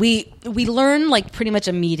 we learn like pretty much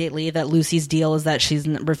immediately that Lucy's deal is that she's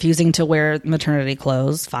refusing to wear maternity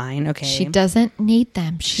clothes. Fine, okay. She doesn't need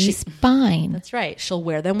them. She's fine. That's right. She'll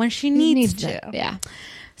wear them when she needs to. Yeah.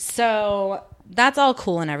 So that's all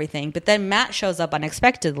cool and everything. But then Matt shows up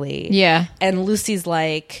unexpectedly. Yeah. And Lucy's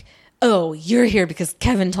like, oh, you're here because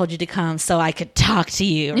Kevin told you to come so I could talk to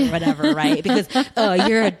you or whatever, right? Because, oh,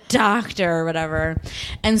 you're a doctor or whatever.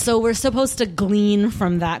 And so we're supposed to glean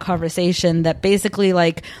from that conversation that basically,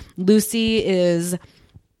 like, Lucy is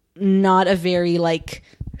not a very, like,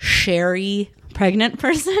 sherry pregnant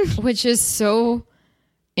person. Which is so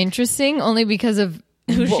interesting only because of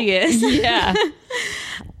who she is. Yeah.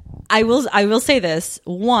 I will say this.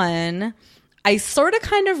 One, I sort of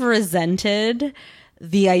kind of resented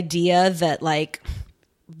the idea that like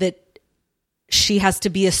that she has to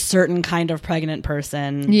be a certain kind of pregnant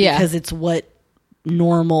person because it's what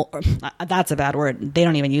normal, that's a bad word, they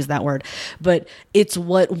don't even use that word, but it's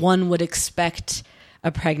what one would expect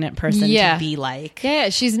a pregnant person to be like. Yeah,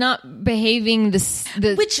 she's not behaving but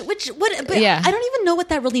I don't even know what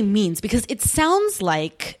that really means, because it sounds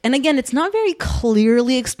like, and again, it's not very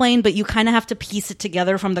clearly explained, but you kind of have to piece it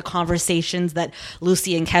together from the conversations that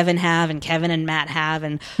Lucy and Kevin have, and Kevin and Matt have,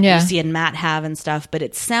 and Lucy and Matt have and stuff. But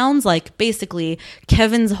it sounds like basically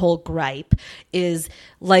Kevin's whole gripe is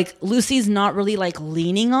like Lucy's not really like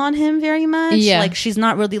leaning on him very much. Like she's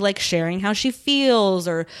not really like sharing how she feels,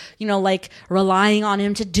 or, you know, like relying on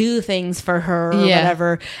him to do things for her or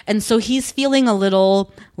whatever. And so he's feeling a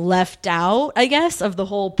little left out, I guess, of the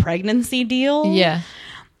whole pregnancy deal. Yeah.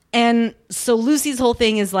 And so Lucy's whole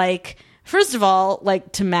thing is like, first of all,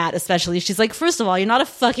 like to Matt especially, she's like, first of all, you're not a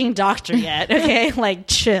fucking doctor yet. Okay. Like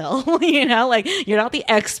chill, you know, like you're not the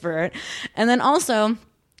expert. And then also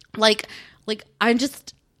like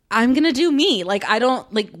I'm gonna do me. Like I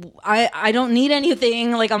don't need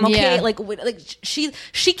anything. Like I'm okay. Yeah. Like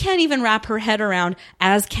she can't even wrap her head around,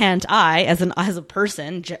 as can't I, as a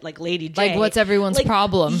person, like Lady J. Like what's everyone's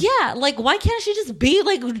problem? Yeah. Like why can't she just be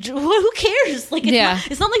like, who cares? Like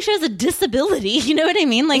it's not like she has a disability. You know what I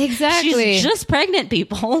mean? Like exactly. She's just pregnant,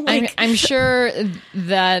 people. Like, I'm sure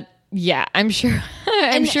that. Yeah, I'm sure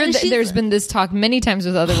that there's been this talk many times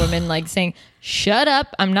with other women, like saying, shut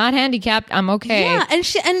up, I'm not handicapped, I'm okay. Yeah,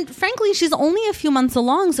 and frankly, she's only a few months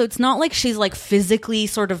along, so it's not like she's like physically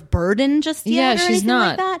sort of burdened just yet. Yeah, she's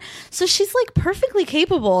not. Like that. So she's like perfectly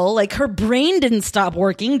capable. Like her brain didn't stop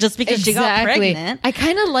working just because she got pregnant. I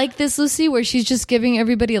kind of like this Lucy, where she's just giving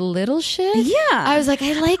everybody a little shit. Yeah. I was like,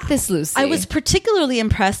 I like this Lucy. I was particularly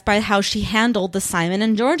impressed by how she handled the Simon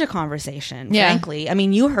and Georgia conversation, frankly. I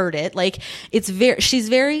mean, you heard it. Like she's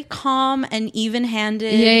very calm and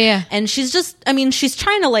even-handed. Yeah. And she's just, I mean, she's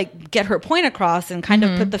trying to like get her point across and kind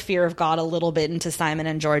of put the fear of God a little bit into Simon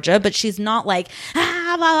and Georgia, but she's not like,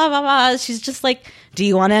 blah, blah, blah, blah. She's just like, do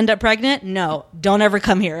you want to end up pregnant? No, don't ever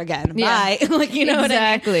come here again. Bye. Like, you know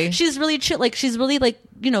exactly. What I mean? She's really chill. Like, she's really like,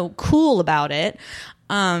 you know, cool about it.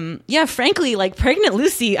 Frankly, like pregnant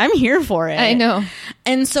Lucy, I'm here for it. I know.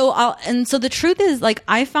 And so the truth is, like,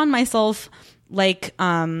 I found myself like,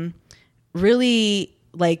 really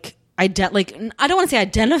like I don't want to say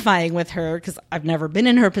identifying with her, because I've never been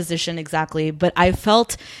in her position exactly, but I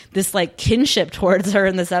felt this like kinship towards her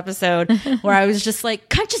in this episode where I was just like,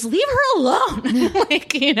 God, just leave her alone.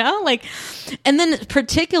 Like, you know, like, and then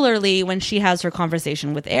particularly when she has her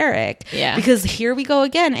conversation with Eric, because here we go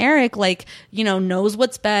again. Eric, like, you know, knows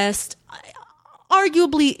what's best,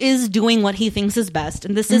 arguably is doing what he thinks is best.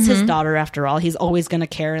 And this is his daughter after all. He's always going to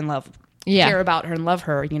care about her and love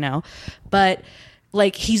her, you know, but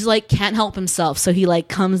like he's like can't help himself, so he like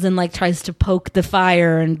comes and like tries to poke the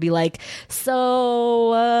fire and be like,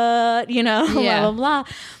 so you know, blah blah blah.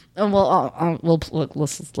 And we'll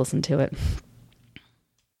let's listen to it.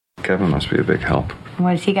 Kevin must be a big help.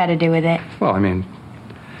 What's he got to do with it? Well, I mean,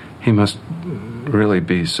 he must really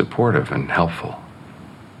be supportive and helpful.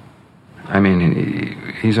 I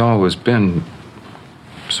mean, he's always been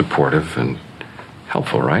supportive and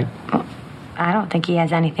helpful, right? I don't think he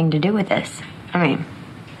has anything to do with this. I mean,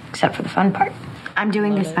 except for the fun part. I'm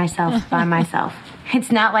doing this myself, by myself. It's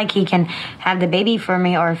not like he can have the baby for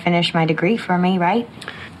me or finish my degree for me, right?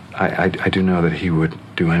 I do know that he would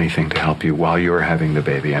do anything to help you while you were having the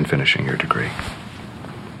baby and finishing your degree.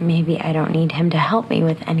 Maybe I don't need him to help me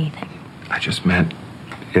with anything. I just meant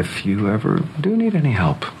if you ever do need any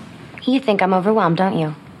help. You think I'm overwhelmed, don't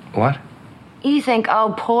you? What? You think,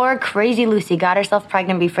 oh, poor crazy Lucy got herself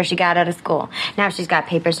pregnant before she got out of school. Now she's got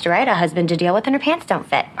papers to write, a husband to deal with, and her pants don't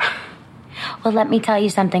fit. Well, let me tell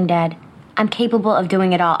you something, Dad. I'm capable of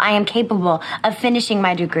doing it all. I am capable of finishing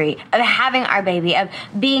my degree, of having our baby, of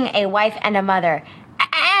being a wife and a mother.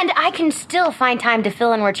 And I can still find time to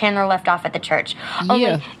fill in where Chandler left off at the church.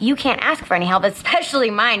 Only you can't ask for any help,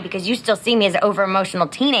 especially mine, because you still see me as an over-emotional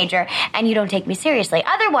teenager, and you don't take me seriously.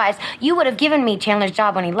 Otherwise, you would have given me Chandler's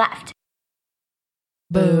job when he left.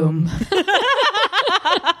 Boom. Fucking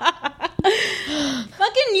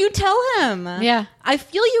you tell him. Yeah. I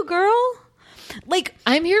feel you, girl. Like,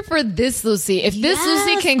 I'm here for this Lucy. If this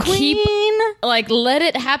Lucy can keep, like, let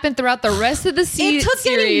it happen throughout the rest of the series. It took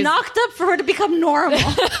getting knocked up for her to become normal.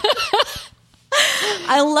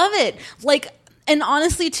 I love it. Like, and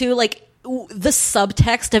honestly, too, like, the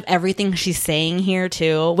subtext of everything she's saying here,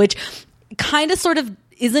 too, which kind of sort of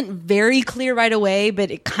isn't very clear right away,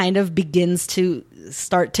 but it kind of begins to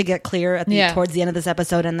start to get clear at towards the end of this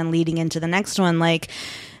episode and then leading into the next one. Like,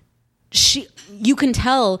 you can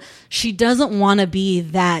tell she doesn't want to be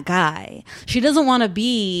that guy. She doesn't want to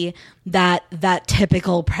be that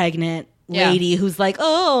typical pregnant lady who's like,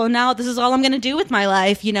 oh, now this is all I'm gonna do with my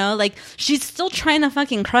life, you know, like she's still trying to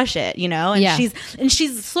fucking crush it, you know, and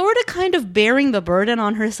she's sort of kind of bearing the burden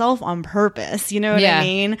on herself on purpose, you know what I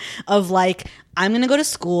mean, of like, I'm gonna go to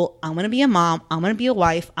school, I'm gonna be a mom, I'm gonna be a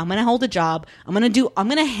wife, I'm gonna hold a job, I'm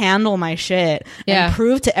gonna handle my shit and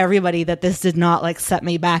prove to everybody that this did not like set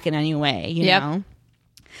me back in any way, you know.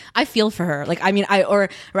 I feel for her. Like, I mean,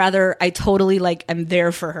 I totally like am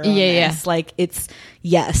there for her. Yeah. Like, it's,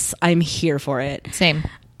 yes, I'm here for it. Same.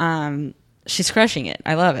 She's crushing it.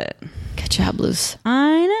 I love it. Good job, Luce.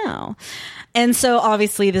 I know. And so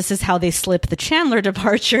obviously this is how they slip the Chandler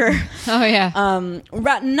departure. Oh yeah.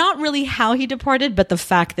 Not really how he departed, but the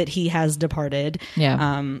fact that he has departed.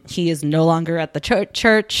 Yeah. He is no longer at the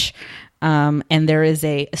church. And there is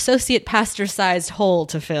a associate pastor-sized hole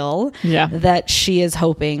to fill that she is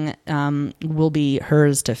hoping will be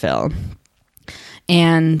hers to fill.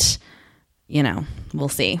 And, you know, we'll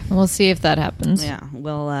see. We'll see if that happens. Yeah,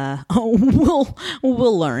 we'll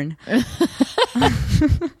learn.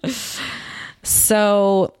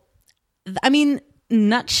 So, I mean,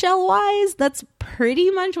 nutshell-wise, that's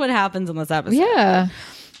pretty much what happens in this episode. Yeah.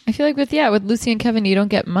 I feel like with Lucy and Kevin, you don't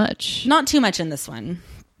get much. Not too much in this one.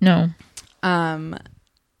 No.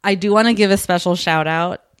 I do want to give a special shout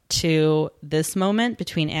out to this moment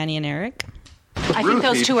between Annie and Eric. I think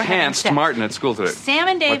those two are having sex. Martin at school today. Sam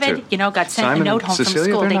and David, got sent a note home from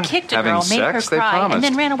school. They kicked a girl, made her cry, and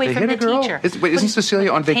then ran away from the teacher. Isn't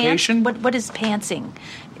Cecilia on vacation? What is pantsing?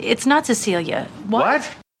 It's not Cecilia. What?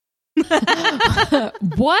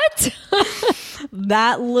 What?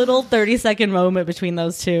 That little 30-second moment between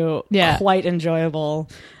those two, quite enjoyable.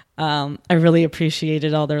 I really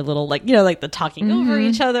appreciated all their little, like, you know, like the talking over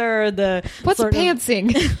each other, the what's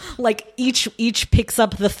pantsing? Like each picks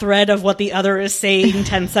up the thread of what the other is saying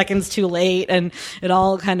 10 seconds too late, and it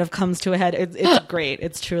all kind of comes to a head. It's great.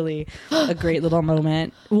 It's truly a great little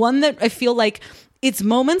moment. One that I feel like it's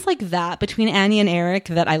moments like that between Annie and Eric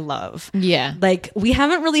that I love. Yeah. Like, we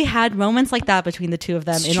haven't really had moments like that between the two of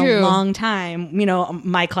them a long time. You know,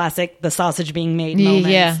 my classic, the sausage being made moments.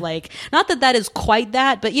 Yeah. Like, not that is quite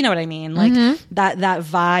that, but you know what I mean? Like, that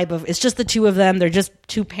vibe of, it's just the two of them. They're just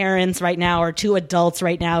two parents right now, or two adults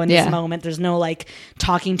right now in this moment. There's no, like,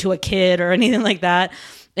 talking to a kid or anything like that.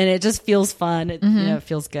 And it just feels fun. It, you know, it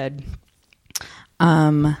feels good.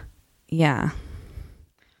 Yeah.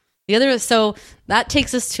 So that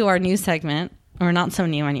takes us to our new segment. Or not so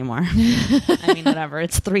new anymore. I mean, whatever.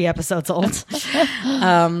 It's 3 episodes old.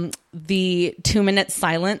 The 2-minute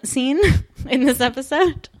silent scene in this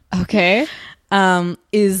episode. Okay.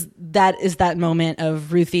 Is that moment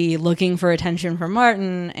of Ruthie looking for attention from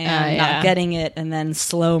Martin and not getting it, and then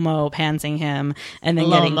slow-mo pantsing him, and then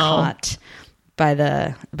getting caught by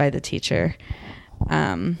the teacher.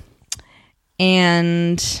 And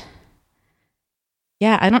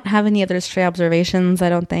yeah, I don't have any other stray observations, I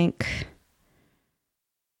don't think.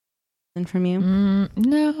 From you?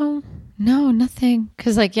 No, nothing.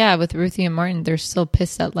 Because, like, with Ruthie and Martin, they're still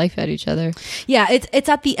pissed at life at each other. Yeah, it's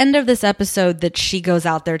at the end of this episode that she goes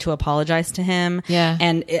out there to apologize to him. Yeah.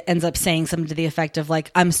 And it ends up saying something to the effect of,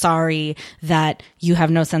 like, I'm sorry that you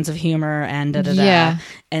have no sense of humor and da-da-da. Yeah.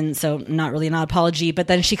 And so not really an apology. But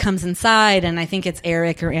then she comes inside, and I think it's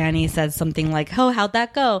Eric or Annie says something like, oh, how'd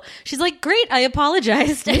that go? She's like, great, I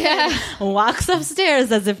apologized. Yeah. Walks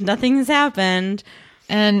upstairs as if nothing has happened.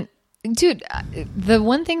 And... dude, the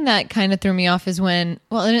one thing that kind of threw me off is when,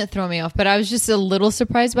 well, it didn't throw me off, but I was just a little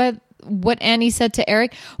surprised by what Annie said to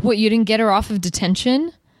Eric. What, you didn't get her off of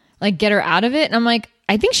detention? Like, get her out of it? And I'm like,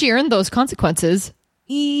 I think she earned those consequences.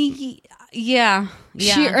 Yeah. She earned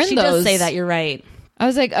those. She does say that, you're right. I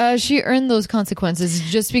was like, she earned those consequences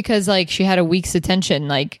just because, like, she had a week's attention.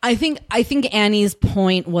 Like, I think Annie's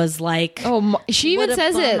point was like, she even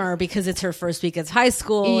says it because it's her first week at high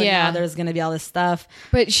school. Yeah, and now there's going to be all this stuff.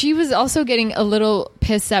 But she was also getting a little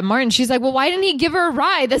pissed at Martin. She's like, well, why didn't he give her a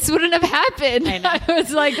ride? This wouldn't have happened. I know. I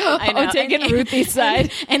was like, taking Ruthie's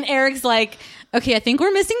side. And Eric's like, okay, I think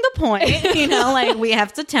we're missing the point. You know, like, we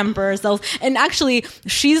have to temper ourselves. And actually,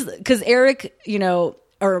 because Eric, you know,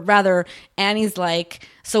 or rather, Annie's like,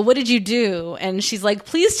 so what did you do? And she's like,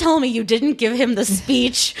 please tell me you didn't give him the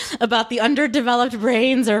speech about the underdeveloped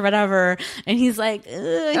brains or whatever. And he's like,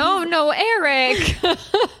 oh no, Eric.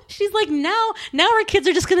 She's like, now our kids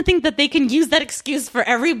are just going to think that they can use that excuse for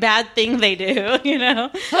every bad thing they do, you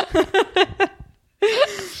know?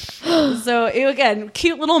 So again,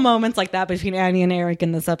 cute little moments like that between Annie and Eric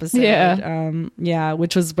in this episode. Yeah,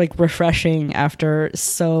 which was like refreshing after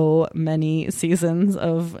so many seasons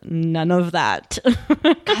of none of that.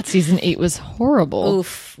 God, season 8 was horrible.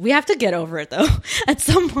 Oof. We have to get over it though. At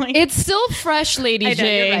some point, it's still fresh, Lady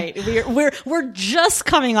J. You're right. We're just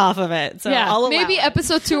coming off of it. So yeah, I'll maybe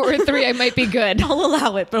episode 2 or 3 I might be good. I'll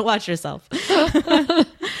allow it, but watch yourself.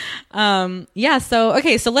 Yeah. So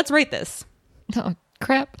okay. So let's rate this. Oh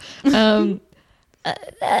crap. I'll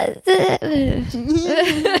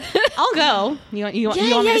go. You want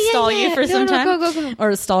me to stall you for some time? Go.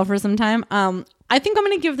 Or stall for some time? I think I'm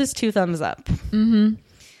going to give this 2 thumbs up. Mm-hmm.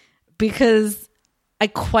 Because I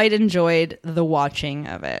quite enjoyed the watching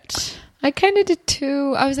of it. I kind of did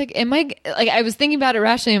too. I was like, I was thinking about it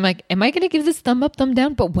rationally. I'm like, am I going to give this thumb up, thumb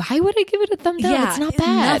down? But why would I give it a thumb down? It's not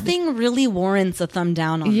bad. Nothing really warrants a thumb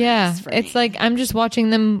down on this. It's like I'm just watching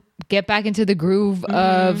them get back into the groove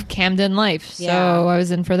of Camden life. So I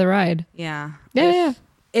was in for the ride. Yeah.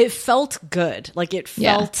 It felt good. Like it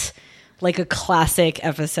felt like a classic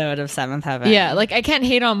episode of Seventh Heaven. Yeah, like I can't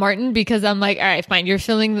hate on Martin because I'm like, all right, fine, you're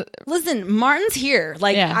filling. Listen, Martin's here.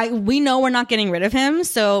 Like we know we're not getting rid of him,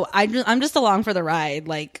 so I'm just along for the ride.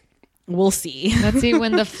 Like we'll see. Let's see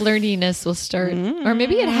when the flirtiness will start, or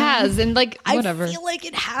maybe it has. And like whatever, I feel like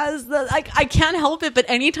it has. I can't help it, but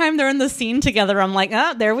anytime they're in the scene together, I'm like,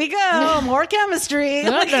 there we go, more chemistry.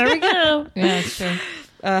 There we go. Yeah, sure.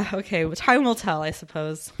 Okay, well, time will tell, I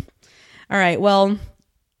suppose. All right, well.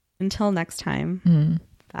 Until next time.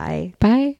 Bye. Bye.